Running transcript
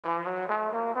Okay,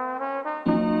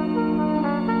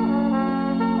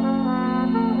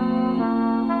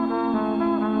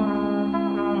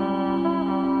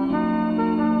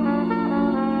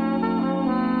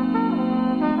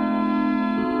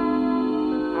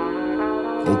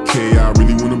 I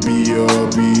really wanna be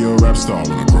a rap star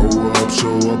when I grow up.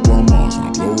 Show up on Mars when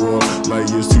I blow up. Light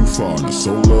years too far in the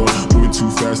solar. Moving too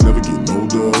fast, never getting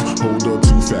older. Hold up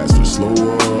too fast or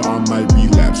slower. I might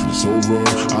relapse when it's over.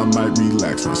 I might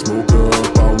relax when I smoke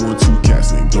up. I want two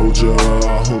cats named Doja.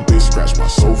 I hope they scratch my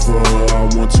sofa. I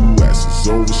want two asses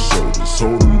over shoulders.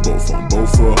 Hold them both on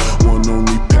both. One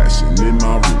only passion in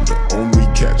my room. The only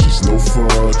catch is no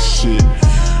fuck shit.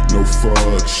 No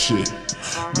fuck shit.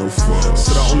 No fuck.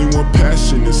 Said I only want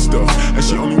passion and stuff.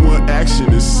 Actually only want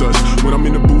action and such. When I'm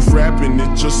in the booth rapping,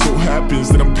 it just so happens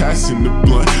that I'm passing the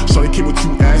blunt. Shawty came with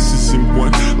two asses in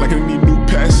one. Like I need new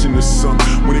passion or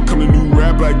something. When it come to new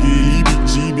rap, I get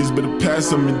heebie-jeebies. Better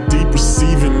pass, I'm in deep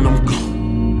receiving. I'm gone.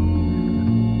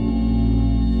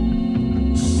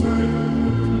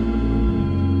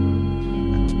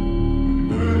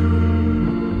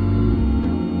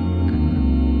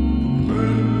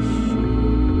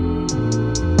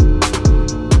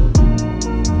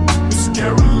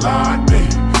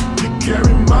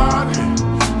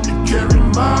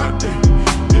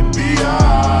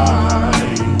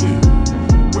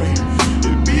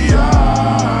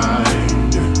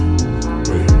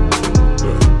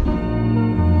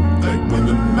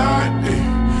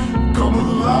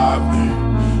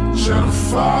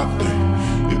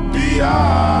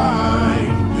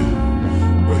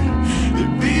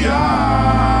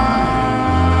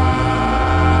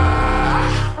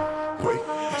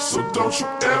 So don't you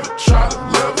ever try to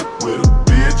level with a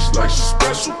bitch like she's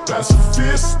special. That's a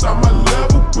fist. I might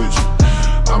level with you.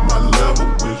 I might level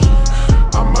with you.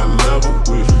 I might level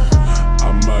with you. I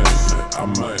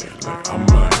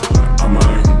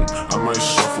might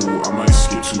shuffle. I might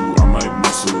skip too. I might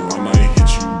muscle. I might hit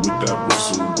you with that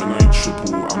rustle. When I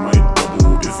triple, I might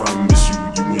double. If I miss you,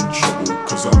 you in trouble.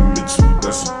 Cause I'm into,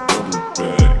 that's a double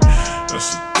bag. That's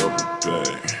a double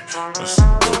bag. That's a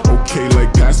double. Okay,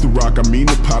 like past the rock, I mean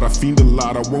the pot, I fiend a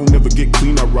lot. I won't ever get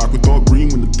clean, I rock with all green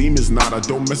when the demon's not. I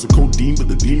don't mess with codeine, but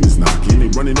the demon's knocking. They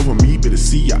running over me, better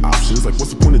see your options. Like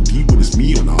what's the point of D when it's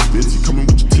me on offense? You coming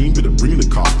with your team, better bring the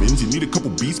coffins. You need a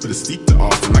couple beats, better seek the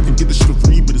often. I can get the shit for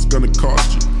free, but it's gonna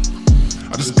cost you.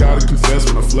 I just gotta confess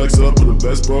when I flex up, put a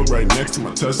Vespa right next to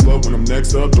my Tesla. When I'm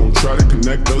next up, don't try to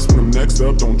connect us. When I'm next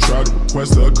up, don't try to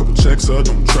request a couple checks up.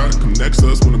 Don't try to connect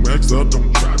us. When I'm next up,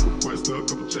 don't try to request a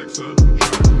couple checks up. Don't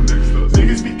try to connect us.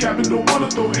 Niggas be capping, don't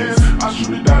wanna throw hands. I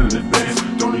shoot it out in advance.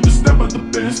 Don't need to step up the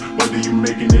bench. Whether you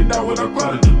making it out without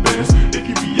crowd, it depends. If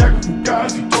you be acting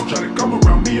fugazi, don't try to come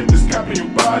around me if this cap in your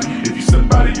body. If you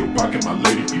step out of your pocket, my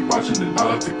lady be watching it. I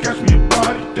like to catch me a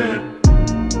body, damn.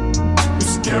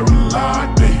 Miss Caroline,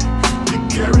 you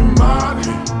carry my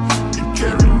name. You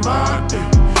carry my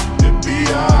name. It be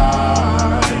I,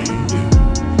 yeah.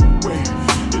 Wait,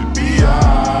 it be I,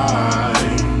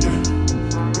 yeah.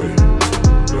 Wait,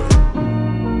 yeah.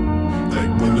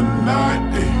 Like when the night,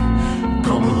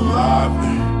 come alive,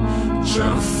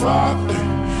 channel 5,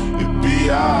 it be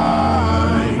I,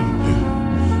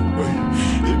 yeah. Wait,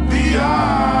 it be I.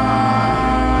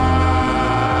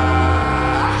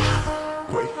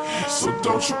 So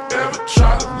don't you ever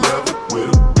try to level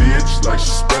with a bitch like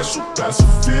she's special. That's a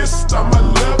fist. I might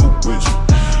level with you.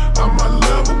 I might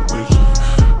level with you.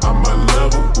 I might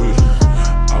level with you.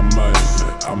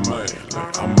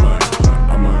 I might.